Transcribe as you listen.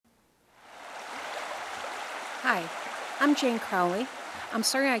Hi, I'm Jane Crowley. I'm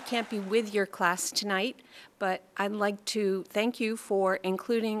sorry I can't be with your class tonight, but I'd like to thank you for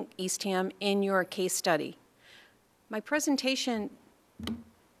including Eastham in your case study. My presentation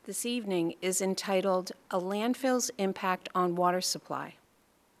this evening is entitled, A Landfill's Impact on Water Supply.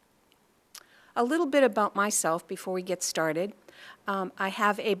 A little bit about myself before we get started. I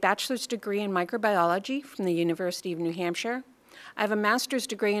have a bachelor's degree in microbiology from the University of New Hampshire. I have a master's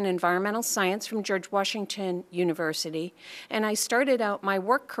degree in environmental science from George Washington University, and I started out my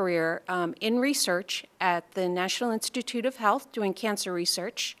work career in research at the National Institute of Health doing cancer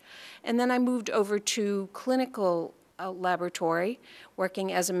research, and then I moved over to clinical laboratory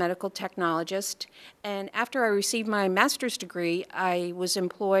working as a medical technologist, and after I received my master's degree, I was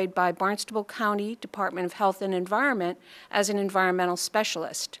employed by Barnstable County Department of Health and Environment as an environmental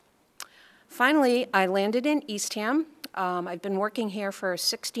specialist. Finally, I landed in Eastham. I've been working here for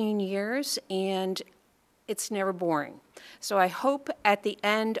 16 years, and it's never boring. So I hope at the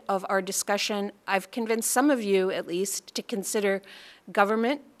end of our discussion, I've convinced some of you, at least, to consider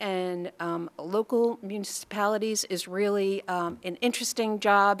government and local municipalities is really an interesting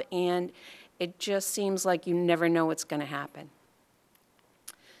job, and it just seems like you never know what's going to happen.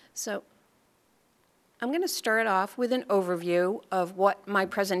 So I'm going to start off with an overview of what my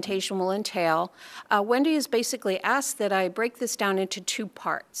presentation will entail. Wendy has basically asked that I break this down into two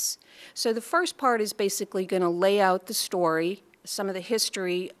parts. So the first part is basically going to lay out the story, some of the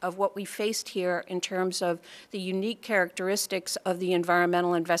history of what we faced here in terms of the unique characteristics of the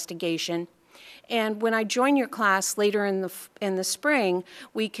environmental investigation. And when I join your class later in the spring,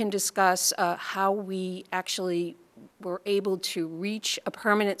 we can discuss how we actually were able to reach a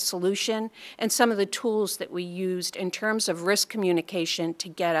permanent solution and some of the tools that we used in terms of risk communication to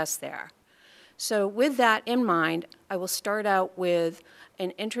get us there. So with that in mind, I will start out with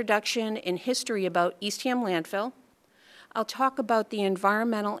an introduction and history about Eastham Landfill. I'll talk about the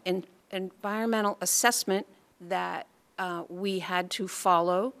environmental assessment that we had to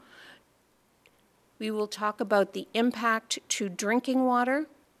follow. We will talk about the impact to drinking water,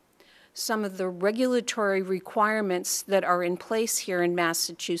 some of the regulatory requirements that are in place here in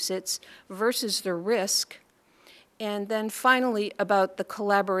Massachusetts versus the risk, and then finally about the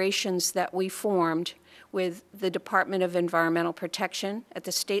collaborations that we formed with the Department of Environmental Protection at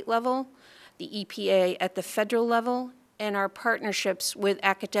the state level, the EPA at the federal level, and our partnerships with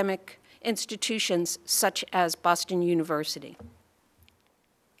academic institutions such as Boston University.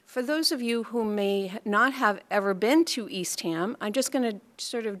 For those of you who may not have ever been to Eastham, I'm just going to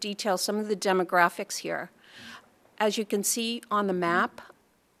sort of detail some of the demographics here. As you can see on the map,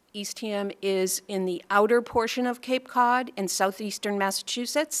 Eastham is in the outer portion of Cape Cod in southeastern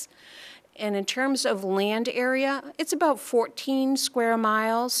Massachusetts. And in terms of land area, it's about 14 square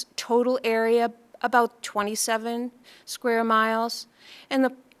miles, total area about 27 square miles. And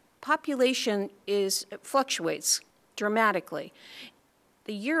the population fluctuates dramatically.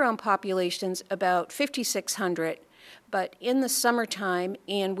 The year-round population's about 5,600, but in the summertime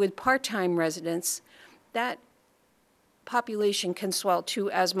and with part-time residents, that population can swell to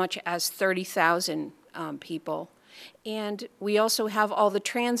as much as 30,000 people. And we also have all the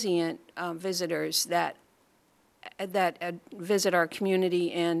transient visitors that visit our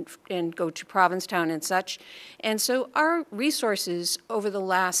community and go to Provincetown and such. And so our resources over the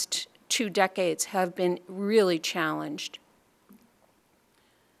last 2 decades have been really challenged.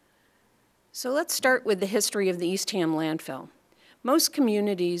 So let's start with the history of the Eastham landfill. Most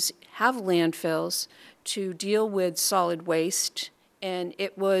communities have landfills to deal with solid waste, and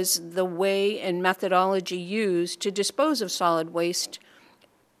it was the way and methodology used to dispose of solid waste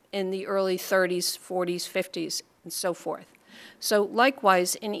in the early 30s, 40s, 50s, and so forth. So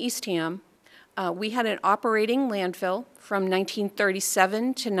likewise, in Eastham, we had an operating landfill from 1937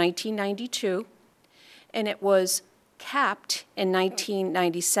 to 1992, and it was capped in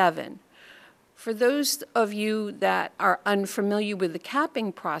 1997. For those of you that are unfamiliar with the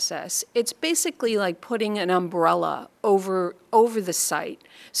capping process, it's basically like putting an umbrella over the site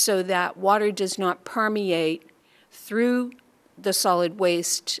so that water does not permeate through the solid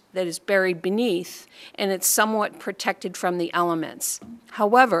waste that is buried beneath, and it's somewhat protected from the elements.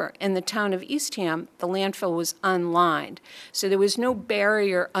 However, in the town of Eastham, the landfill was unlined, so there was no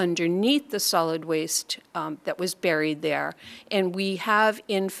barrier underneath the solid waste that was buried there, and we have,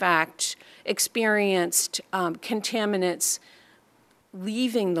 in fact, experienced contaminants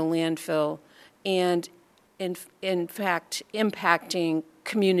leaving the landfill and, in fact, impacting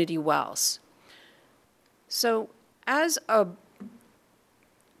community wells. So as a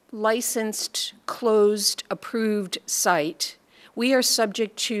licensed, closed, approved site, we are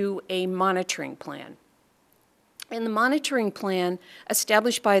subject to a monitoring plan. And the monitoring plan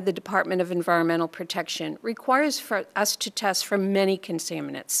established by the Department of Environmental Protection requires for us to test for many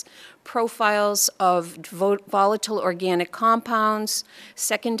contaminants, profiles of volatile organic compounds,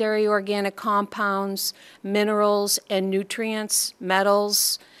 secondary organic compounds, minerals and nutrients,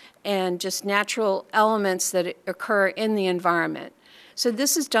 metals, and just natural elements that occur in the environment. So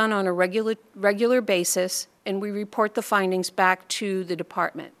this is done on a regular basis, and we report the findings back to the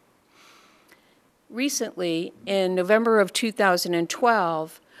department. Recently, in November of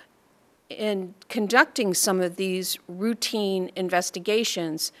 2012, in conducting some of these routine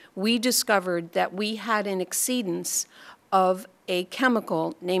investigations, we discovered that we had an exceedance of a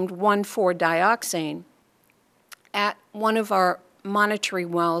chemical named 1,4-dioxane at one of our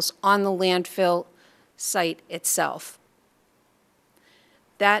monitoring wells on the landfill site itself.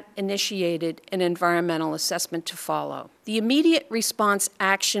 That initiated an environmental assessment to follow. The immediate response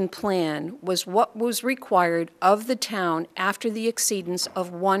action plan was what was required of the town after the exceedance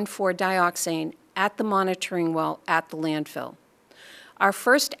of 1,4-dioxane at the monitoring well at the landfill. Our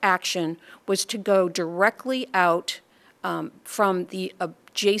first action was to go directly out from the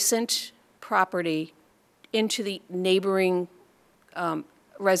adjacent property into the neighboring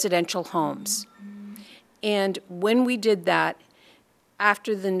residential homes. And when we did that,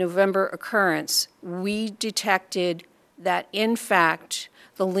 after the November occurrence, we detected that, in fact,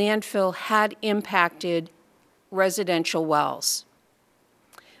 the landfill had impacted residential wells.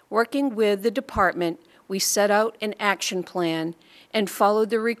 Working with the department, we set out an action plan and followed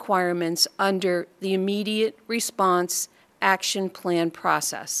the requirements under the immediate response action plan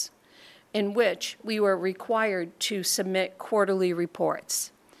process, in which we were required to submit quarterly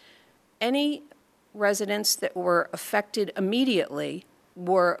reports. Any residents that were affected immediately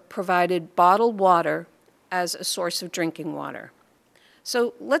were provided bottled water as a source of drinking water.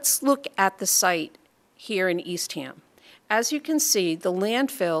 So let's look at the site here in Eastham. As you can see, the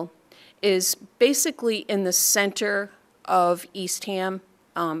landfill is basically in the center of Eastham,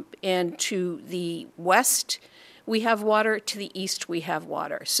 and to the west we have water, to the east we have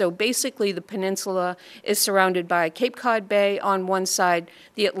water. So basically the peninsula is surrounded by Cape Cod Bay on one side,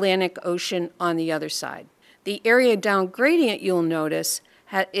 the Atlantic Ocean on the other side. The area down gradient, you'll notice,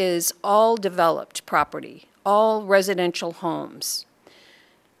 is all developed property, all residential homes.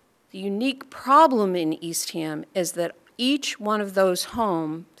 The unique problem in Eastham is that each one of those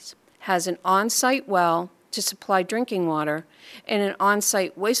homes has an on-site well to supply drinking water and an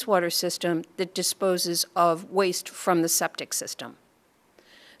on-site wastewater system that disposes of waste from the septic system.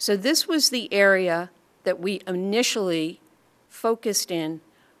 So this was the area that we initially focused in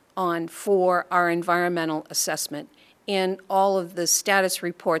on for our environmental assessment and all of the status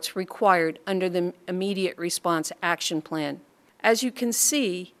reports required under the immediate response action plan. As you can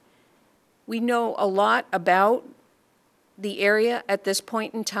see, we know a lot about the area at this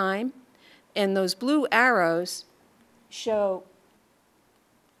point in time, and those blue arrows show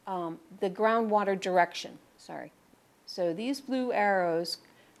the groundwater direction. So these blue arrows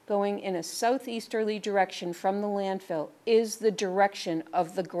going in a southeasterly direction from the landfill is the direction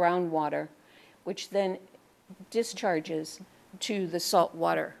of the groundwater, which then discharges to the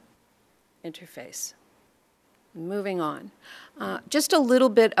saltwater interface. Moving on. Just a little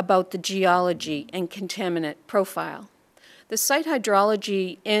bit about the geology and contaminant profile. The site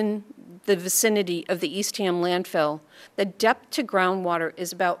hydrology in the vicinity of the Eastham landfill, the depth to groundwater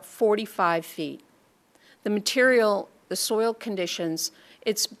is about 45 feet. The material, the soil conditions,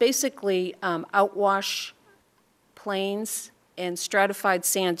 it's basically outwash plains and stratified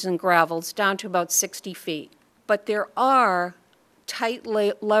sands and gravels down to about 60 feet. But there are tight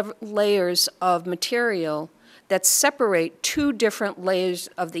layers of material that separate two different layers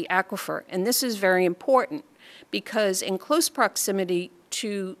of the aquifer. And this is very important because in close proximity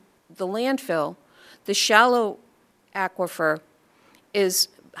to the landfill, the shallow aquifer is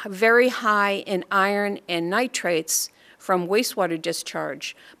very high in iron and nitrates from wastewater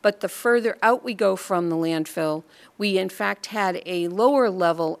discharge. But the further out we go from the landfill, we in fact had a lower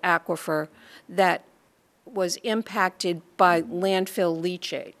level aquifer that was impacted by landfill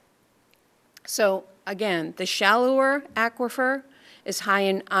leachate. So again, the shallower aquifer is high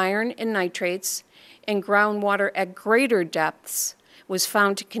in iron and nitrates, and groundwater at greater depths was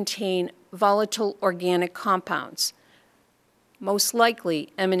found to contain volatile organic compounds, most likely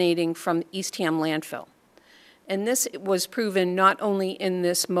emanating from Eastham landfill. And this was proven not only in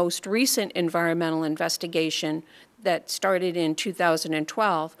this most recent environmental investigation that started in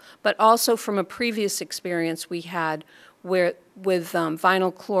 2012, but also from a previous experience we had with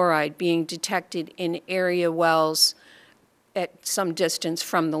vinyl chloride being detected in area wells at some distance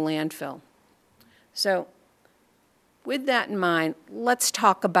from the landfill. So With that in mind, let's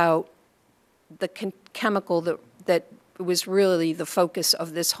talk about the chemical that was really the focus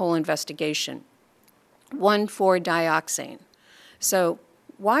of this whole investigation, 1,4-dioxane. So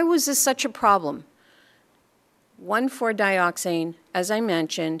why was this such a problem? 1,4-dioxane, as I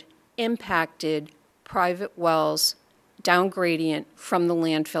mentioned, impacted private wells down gradient from the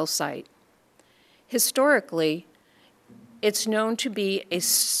landfill site. Historically, it's known to be a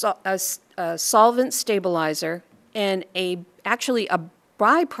solvent stabilizer and actually a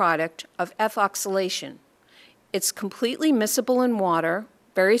byproduct of ethoxylation. It's completely miscible in water,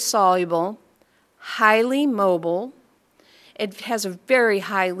 very soluble, highly mobile. It has a very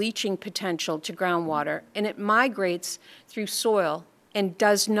high leaching potential to groundwater, and it migrates through soil and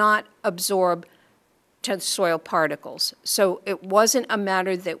does not absorb to soil particles. So it wasn't a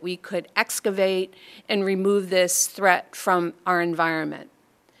matter that we could excavate and remove this threat from our environment.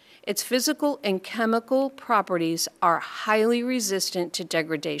 Its physical and chemical properties are highly resistant to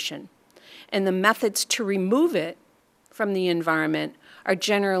degradation, and the methods to remove it from the environment are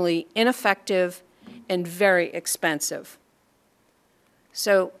generally ineffective and very expensive.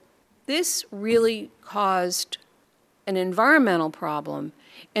 So this really caused an environmental problem,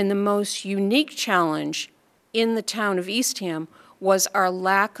 and the most unique challenge in the town of Eastham was our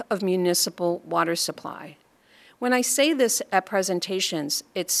lack of municipal water supply. When I say this at presentations,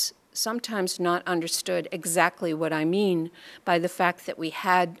 it's sometimes not understood exactly what I mean by the fact that we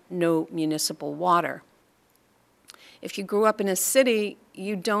had no municipal water. If you grew up in a city,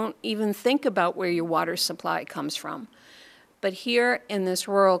 you don't even think about where your water supply comes from. But here in this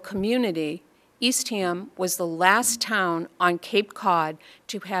rural community, Eastham was the last town on Cape Cod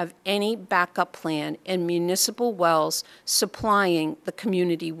to have any backup plan and municipal wells supplying the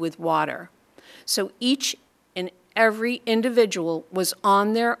community with water. So each and every individual was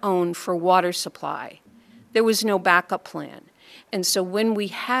on their own for water supply. There was no backup plan. And so when we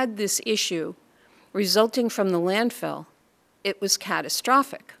had this issue resulting from the landfill, it was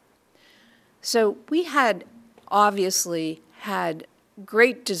catastrophic. So we had obviously had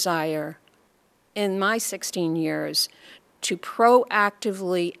great desire in my 16 years to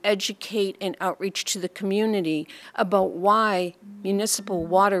proactively educate and outreach to the community about why municipal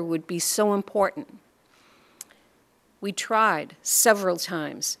water would be so important. We tried several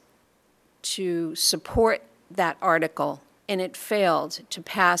times to support that article, and it failed to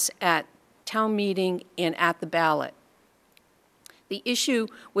pass at town meeting and at the ballot. The issue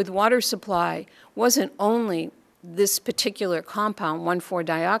with water supply wasn't only this particular compound,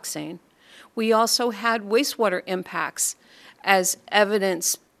 1,4-dioxane. We also had wastewater impacts as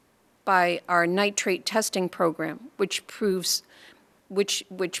evidenced by our nitrate testing program, which proved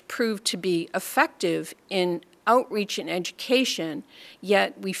to be effective in outreach and education,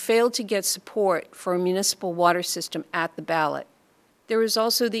 yet we failed to get support for a municipal water system at the ballot. There is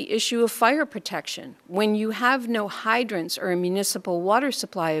also the issue of fire protection. When you have no hydrants or a municipal water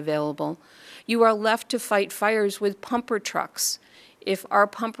supply available, you are left to fight fires with pumper trucks. If our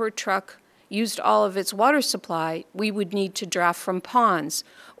pumper truck used all of its water supply, we would need to draft from ponds,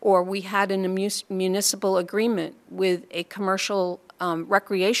 or we had a municipal agreement with a commercial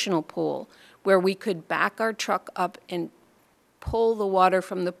recreational pool where we could back our truck up and pull the water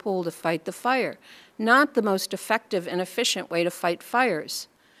from the pool to fight the fire. Not the most effective and efficient way to fight fires.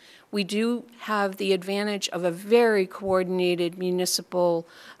 We do have the advantage of a very coordinated municipal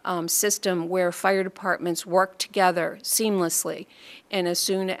system where fire departments work together seamlessly. And as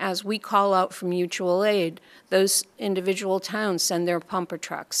soon as we call out for mutual aid, those individual towns send their pumper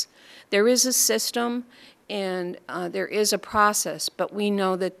trucks. There is a system and there is a process, but we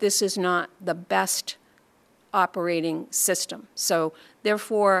know that this is not the best operating system. So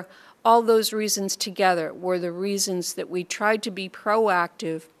therefore, all those reasons together were the reasons that we tried to be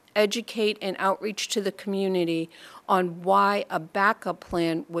proactive, educate and outreach to the community on why a backup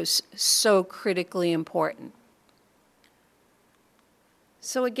plan was so critically important.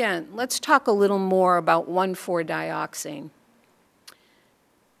 So again, let's talk a little more about 1,4-dioxane.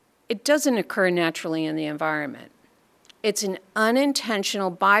 It doesn't occur naturally in the environment. It's an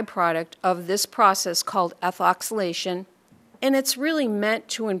unintentional byproduct of this process called ethoxylation, and it's really meant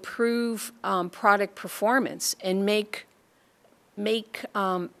to improve product performance and make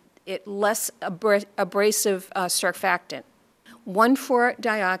it less abrasive surfactant.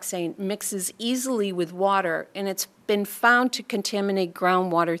 1,4-dioxane mixes easily with water, and it's been found to contaminate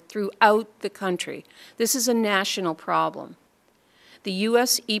groundwater throughout the country. This is a national problem. The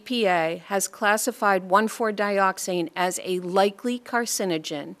U.S. EPA has classified 1,4-dioxane as a likely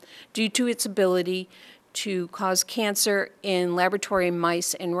carcinogen due to its ability to cause cancer in laboratory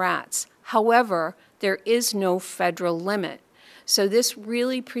mice and rats. However, there is no federal limit. So this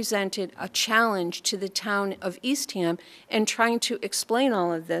really presented a challenge to the town of Eastham in trying to explain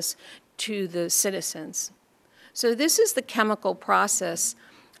all of this to the citizens. So this is the chemical process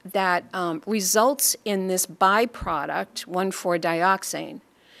that results in this byproduct, 1,4-dioxane.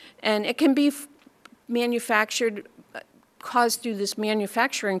 And it can be manufactured, caused through this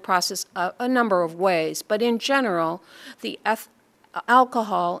manufacturing process a number of ways. But in general, the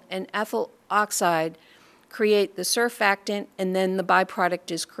alcohol and ethyl oxide create the surfactant, and then the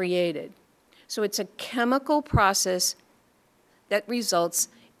byproduct is created. So it's a chemical process that results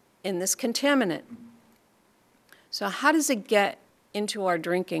in this contaminant. So how does it get into our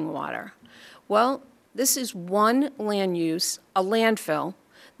drinking water? Well, this is one land use, a landfill,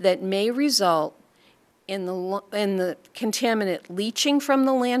 that may result in the contaminant leaching from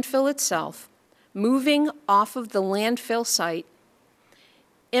the landfill itself, moving off of the landfill site,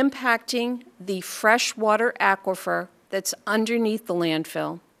 impacting the freshwater aquifer that's underneath the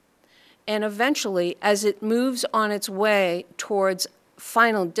landfill, and eventually, as it moves on its way towards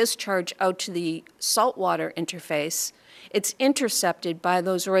final discharge out to the saltwater interface, it's intercepted by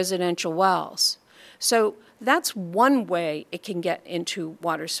those residential wells. So that's one way it can get into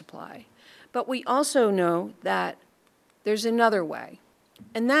water supply. But we also know that there's another way,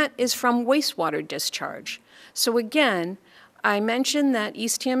 and that is from wastewater discharge. So again, I mentioned that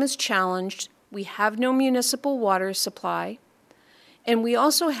Eastham is challenged. We have no municipal water supply, and we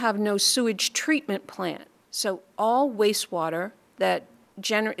also have no sewage treatment plant. So all wastewater that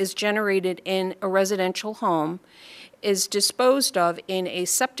is generated in a residential home is disposed of in a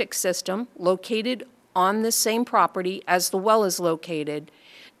septic system located on the same property as the well is located,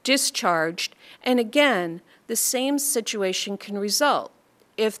 discharged, and again, the same situation can result.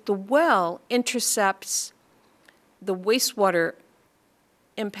 If the well intercepts the wastewater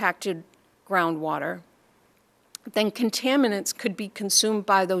impacted groundwater, then contaminants could be consumed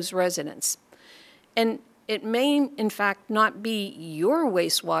by those residents. And it may, in fact, not be your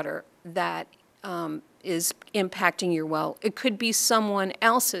wastewater that is impacting your well. It could be someone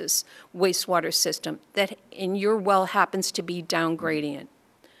else's wastewater system that in your well happens to be down gradient.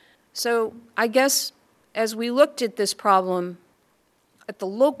 So I guess as we looked at this problem at the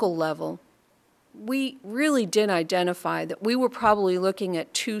local level, we really did identify that we were probably looking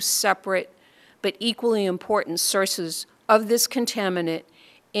at two separate but equally important sources of this contaminant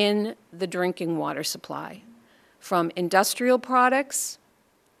in the drinking water supply, from industrial products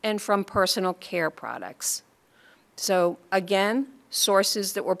and from personal care products. So again,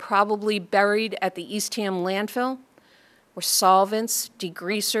 sources that were probably buried at the Eastham landfill were solvents,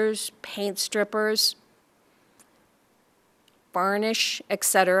 degreasers, paint strippers, varnish,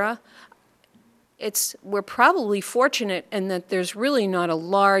 etc. We're probably fortunate in that there's really not a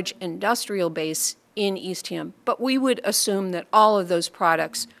large industrial base in Eastham, but we would assume that all of those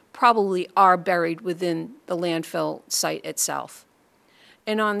products probably are buried within the landfill site itself.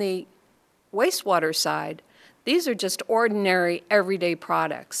 And on the wastewater side, these are just ordinary everyday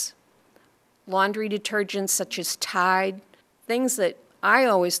products. Laundry detergents such as Tide, things that I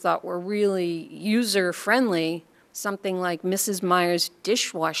always thought were really user-friendly, something like Mrs. Meyer's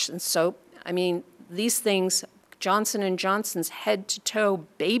dishwashing soap. I mean, these things, Johnson & Johnson's head-to-toe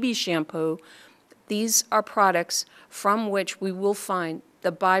baby shampoo, these are products from which we will find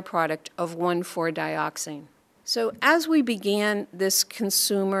the byproduct of 1,4-dioxane. So as we began this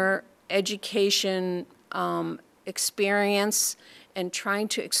consumer education experience and trying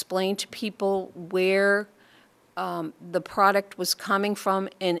to explain to people where the product was coming from,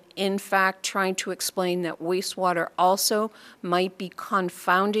 and in fact trying to explain that wastewater also might be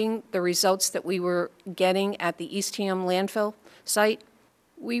confounding the results that we were getting at the Eastham landfill site,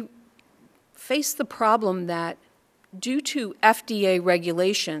 we faced the problem that due to FDA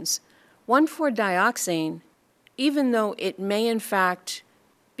regulations, 1,4-dioxane, even though it may in fact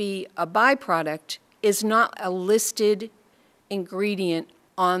be a byproduct, is not a listed ingredient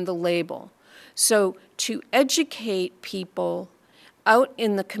on the label. So to educate people out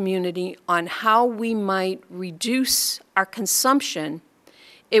in the community on how we might reduce our consumption,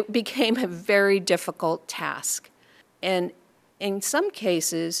 it became a very difficult task. And in some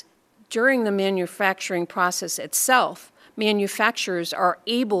cases, during the manufacturing process itself, manufacturers are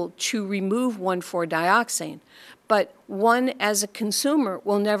able to remove 1,4-dioxane. But one, as a consumer,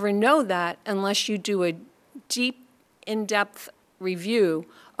 will never know that unless you do a deep, in-depth review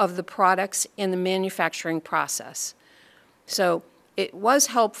of the products in the manufacturing process. So it was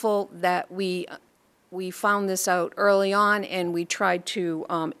helpful that we found this out early on, and we tried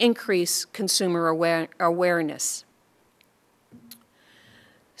to increase consumer awareness.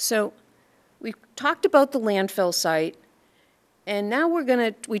 So We talked about the landfill site, and now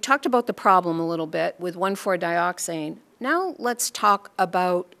we talked about the problem a little bit with 1,4-dioxane. Now let's talk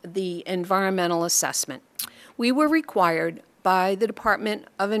about the environmental assessment. We were required by the Department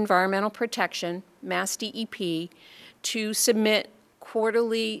of Environmental Protection, Mass DEP, to submit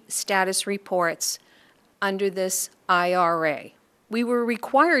quarterly status reports under this IRA. We were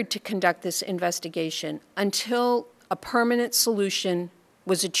required to conduct this investigation until a permanent solution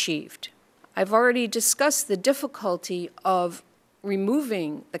was achieved. I've already discussed the difficulty of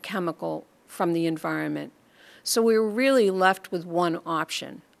removing the chemical from the environment, so we were really left with one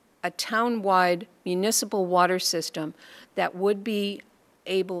option: a town-wide municipal water system that would be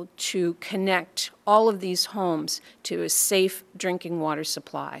able to connect all of these homes to a safe drinking water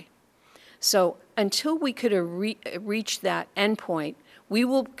supply. So until we could reach that endpoint, we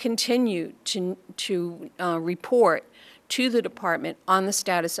will continue to report to the department on the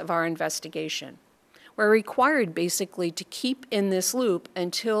status of our investigation. We're required basically to keep in this loop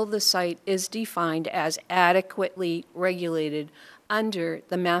until the site is defined as adequately regulated under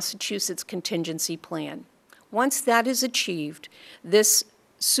the Massachusetts Contingency Plan. Once that is achieved, this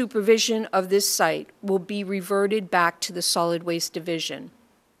supervision of this site will be reverted back to the Solid Waste Division.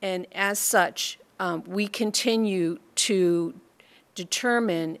 And as such, we continue to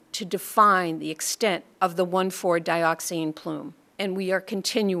define the extent of the 1,4-dioxane plume. And we are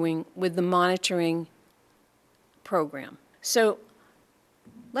continuing with the monitoring program. So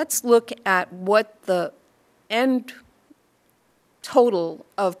let's look at what the end total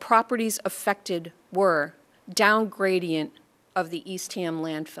of properties affected were down gradient of the Eastham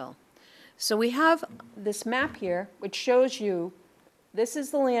landfill. So we have this map here which shows you this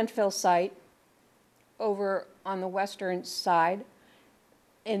is the landfill site over on the western side,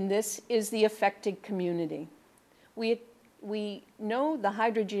 and this is the affected community. We know the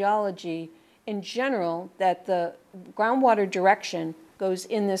hydrogeology in general that the groundwater direction goes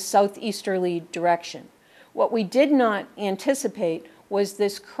in this southeasterly direction. What we did not anticipate was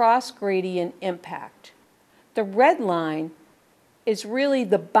this cross-gradient impact. The red line is really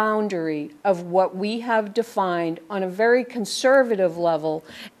the boundary of what we have defined on a very conservative level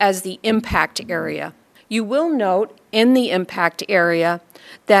as the impact area. You will note in the impact area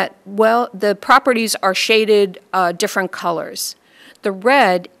that, well, the properties are shaded different colors. The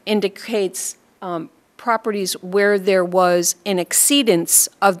red indicates properties where there was an exceedance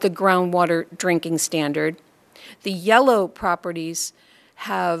of the groundwater drinking standard. The yellow properties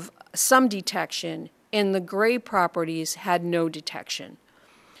have some detection, and the gray properties had no detection.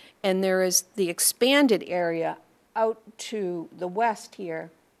 And there is the expanded area out to the west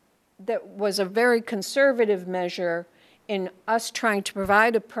here that was a very conservative measure in us trying to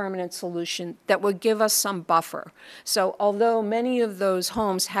provide a permanent solution that would give us some buffer. So although many of those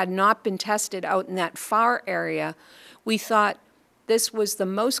homes had not been tested out in that far area, we thought this was the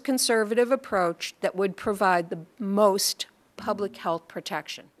most conservative approach that would provide the most public health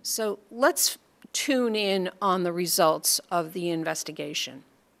protection. So let's tune in on the results of the investigation.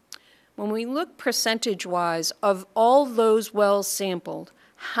 When we look percentage-wise of all those wells sampled,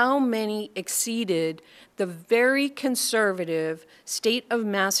 how many exceeded the very conservative state of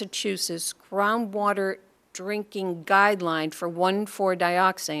Massachusetts groundwater drinking guideline for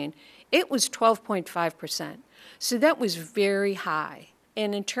 1,4-dioxane, it was 12.5%. So that was very high.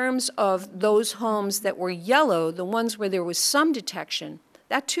 And in terms of those homes that were yellow, the ones where there was some detection,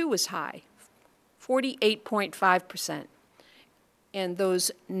 that too was high, 48.5%. And those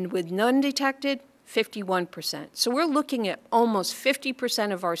with none detected, 51%. So we're looking at almost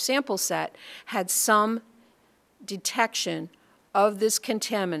 50% of our sample set had some detection of this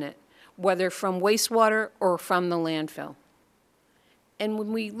contaminant, whether from wastewater or from the landfill. And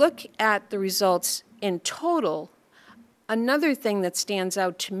when we look at the results in total, another thing that stands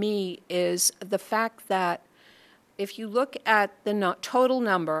out to me is the fact that if you look at the total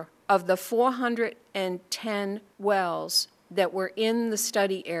number of the 410 wells that were in the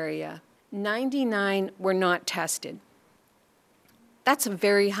study area, 99 were not tested. That's a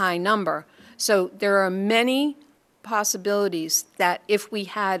very high number. So there are many possibilities that if we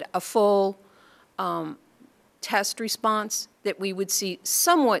had a full test response, that we would see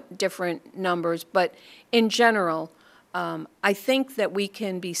somewhat different numbers. But in general, I think that we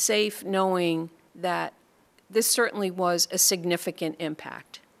can be safe knowing that this certainly was a significant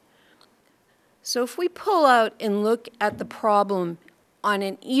impact. So if we pull out and look at the problem on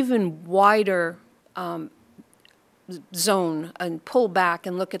an even wider zone and pull back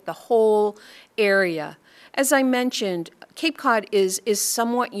and look at the whole area, as I mentioned, Cape Cod is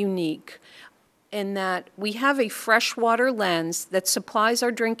somewhat unique. in that we have a freshwater lens that supplies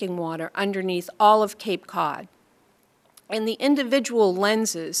our drinking water underneath all of Cape Cod. And the individual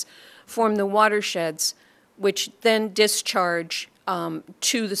lenses form the watersheds, which then discharge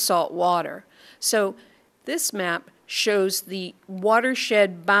to the salt water. So this map shows the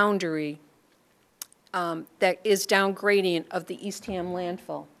watershed boundary that is down gradient of the Eastham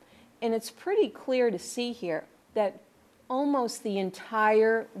landfill. And it's pretty clear to see here that almost the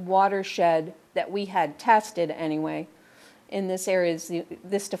entire watershed that we had tested anyway in this area,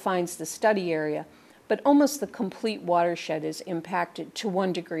 this defines the study area, but almost the complete watershed is impacted to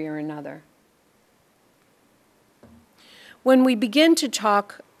one degree or another. When we begin to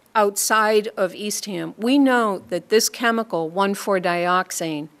talk outside of Eastham, we know that this chemical,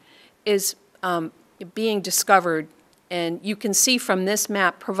 1,4-dioxane, is being discovered, and you can see from this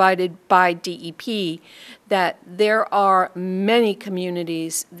map provided by DEP that there are many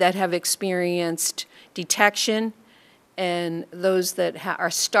communities that have experienced detection, and those that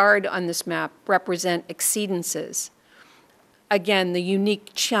are starred on this map represent exceedances. Again, the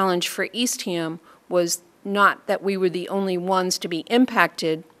unique challenge for Eastham was not that we were the only ones to be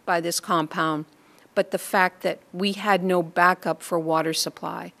impacted by this compound, but the fact that we had no backup for water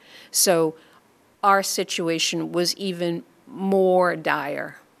supply. So our situation was even more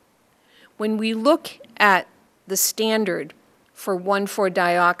dire. When we look at the standard for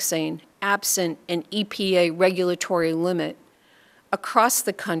 1,4-dioxane, absent an EPA regulatory limit, across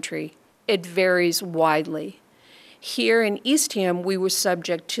the country, it varies widely. Here in Eastham, we were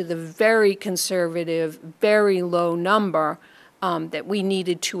subject to the very conservative, very low number that we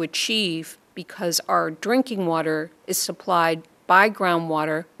needed to achieve because our drinking water is supplied by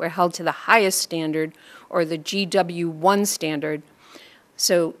groundwater. We're held to the highest standard, or the GW1 standard.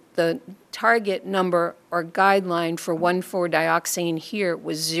 So the target number or guideline for 1,4-dioxane here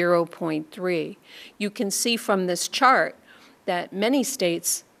was 0.3. You can see from this chart that many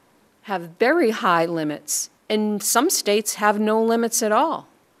states have very high limits, and some states have no limits at all.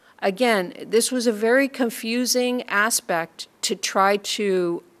 Again, this was a very confusing aspect to try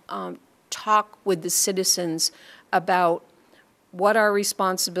to talk with the citizens about what our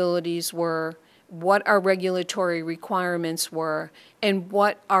responsibilities were, what our regulatory requirements were, and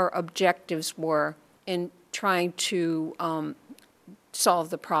what our objectives were in trying to solve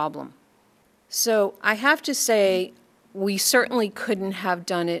the problem. So I have to say, we certainly couldn't have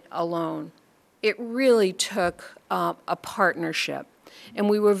done it alone. It really took a partnership, and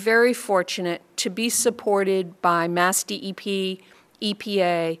we were very fortunate to be supported by Mass DEP,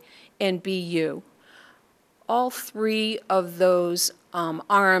 EPA, and BU. All three of those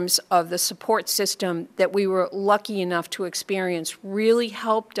arms of the support system that we were lucky enough to experience really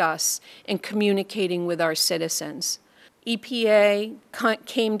helped us in communicating with our citizens. EPA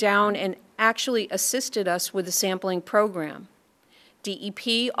came down and actually assisted us with the sampling program.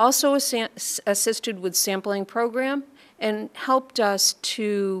 DEP also assisted with sampling program and helped us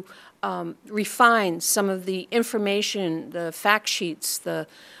to refine some of the information, the fact sheets, the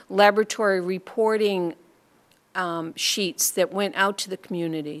laboratory reporting sheets that went out to the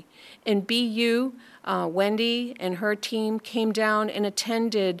community. And BU, Wendy and her team came down and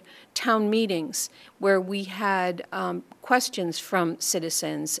attended town meetings where we had questions from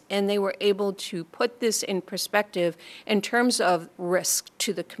citizens, and they were able to put this in perspective in terms of risk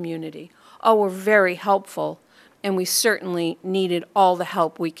to the community. All were very helpful, and we certainly needed all the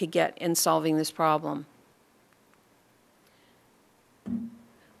help we could get in solving this problem.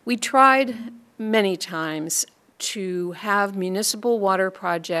 We tried many times to have municipal water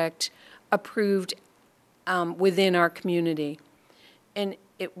project approved within our community. And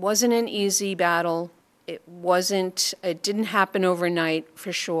it wasn't an easy battle. It didn't happen overnight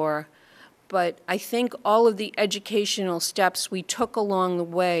for sure. But I think all of the educational steps we took along the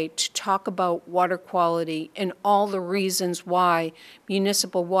way to talk about water quality and all the reasons why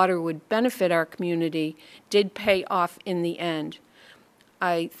municipal water would benefit our community did pay off in the end.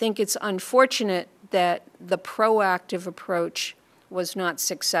 I think it's unfortunate that the proactive approach was not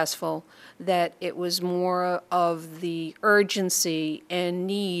successful, that it was more of the urgency and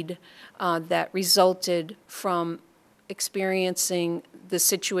need that resulted from experiencing the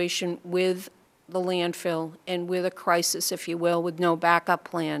situation with the landfill and with a crisis, if you will, with no backup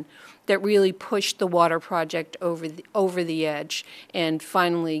plan, that really pushed the water project over the edge and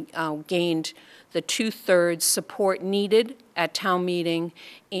finally gained the 2/3 support needed at town meeting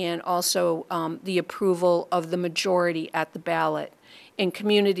and also the approval of the majority at the ballot. In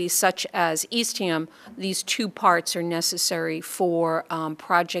communities such as Eastham, these two parts are necessary for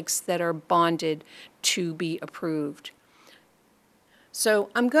projects that are bonded to be approved. So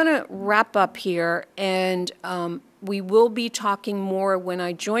I'm going to wrap up here, and we will be talking more when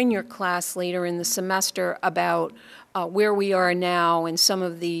I join your class later in the semester about where we are now and some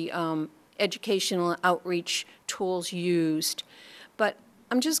of the educational outreach tools used. But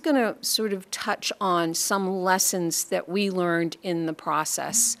I'm just going to sort of touch on some lessons that we learned in the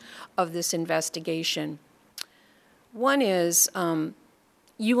process of this investigation. One is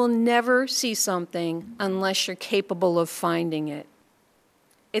you will never see something unless you're capable of finding it.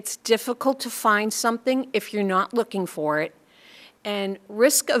 It's difficult to find something if you're not looking for it, and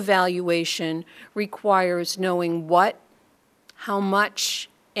risk evaluation requires knowing what, how much,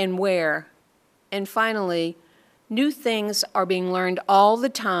 and where. And finally, new things are being learned all the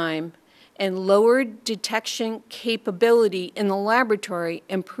time, and lowered detection capability in the laboratory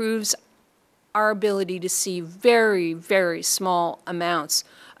improves our ability to see very, very small amounts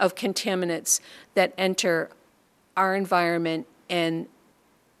of contaminants that enter our environment and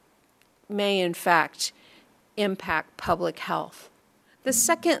may, in fact, impact public health. The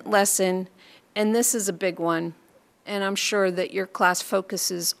second lesson, and this is a big one, and I'm sure that your class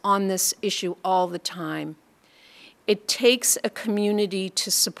focuses on this issue all the time. It takes a community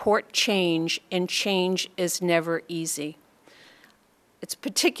to support change, and change is never easy. It's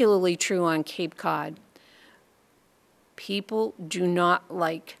particularly true on Cape Cod. People do not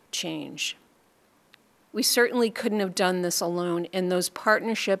like change. We certainly couldn't have done this alone, and those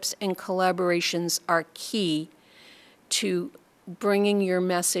partnerships and collaborations are key to bringing your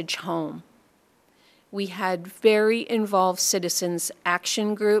message home. We had very involved citizens,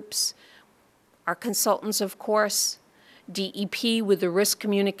 action groups, our consultants, of course, DEP with the risk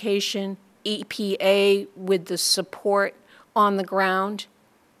communication, EPA with the support on the ground,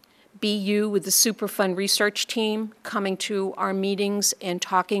 BU with the Superfund research team coming to our meetings and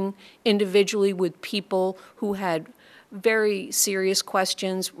talking individually with people who had very serious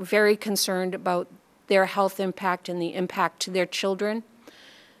questions, very concerned about their health impact and the impact to their children,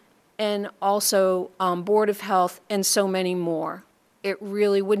 and also Board of Health and so many more. It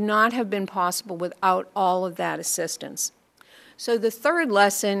really would not have been possible without all of that assistance. So the third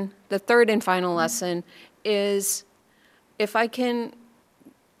lesson, the third and final lesson, is if I can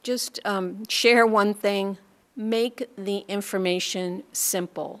just share one thing, make the information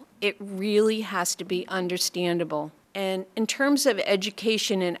simple. It really has to be understandable. And in terms of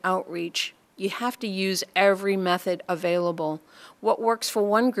education and outreach, you have to use every method available. What works for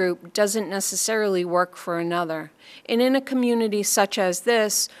one group doesn't necessarily work for another. And in a community such as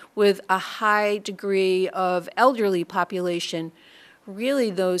this, with a high degree of elderly population,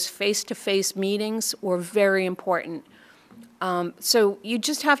 really those face-to-face meetings were very important. So you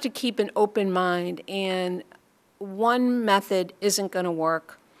just have to keep an open mind, and one method isn't going to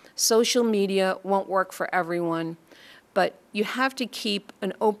work. Social media won't work for everyone, but you have to keep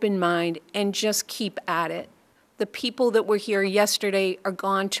an open mind and just keep at it. The people that were here yesterday are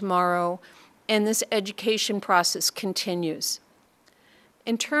gone tomorrow, and this education process continues.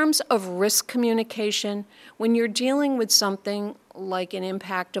 In terms of risk communication, when you're dealing with something like an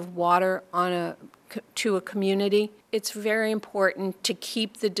impact of water on to a community, it's very important to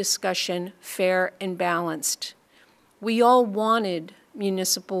keep the discussion fair and balanced. We all wanted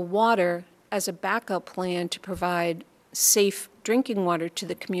municipal water as a backup plan to provide safe drinking water to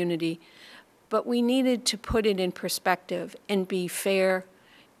the community, but we needed to put it in perspective and be fair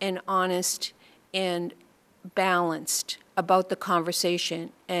and honest and balanced about the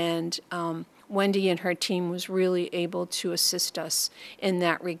conversation. And Wendy and her team was really able to assist us in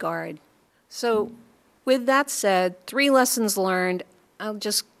that regard. So with that said, 3 lessons learned. I'll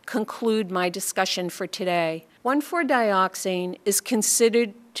just conclude my discussion for today. 1,4-dioxane is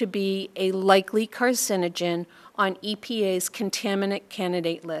considered to be a likely carcinogen on EPA's contaminant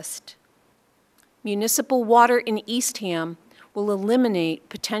candidate list. Municipal water in Eastham will eliminate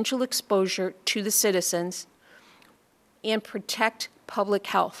potential exposure to the citizens and protect public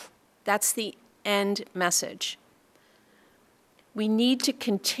health. That's the end message. We need to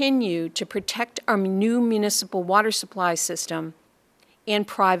continue to protect our new municipal water supply system and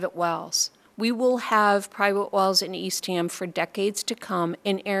private wells. We will have private wells in Eastham for decades to come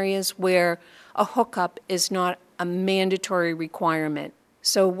in areas where a hookup is not a mandatory requirement.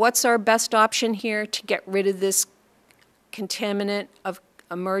 So what's our best option here to get rid of this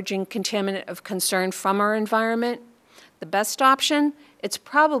emerging contaminant of concern from our environment? The best option? It's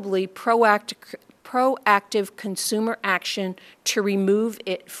probably proactive consumer action to remove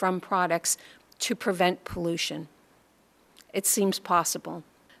it from products to prevent pollution. It seems possible.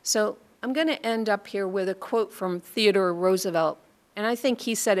 So I'm going to end up here with a quote from Theodore Roosevelt, and I think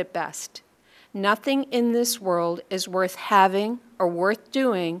he said it best. Nothing in this world is worth having or worth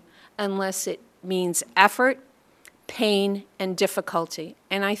doing unless it means effort, pain, and difficulty.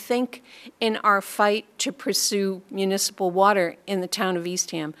 And I think in our fight to pursue municipal water in the town of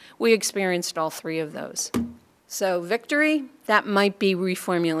Eastham, we experienced all three of those. So victory, that might be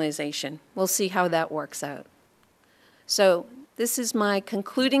reformulation. We'll see how that works out. So this is my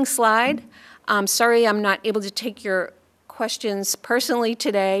concluding slide. I'm sorry I'm not able to take your questions personally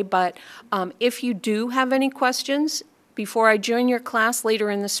today, but if you do have any questions before I join your class later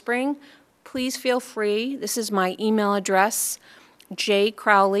in the spring, please feel free. This is my email address,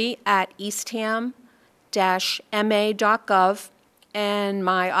 jcrowley@eastham-ma.gov, and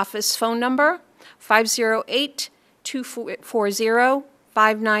my office phone number,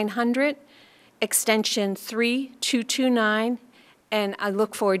 508-240-5900, extension 3229, and I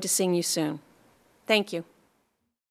look forward to seeing you soon. Thank you.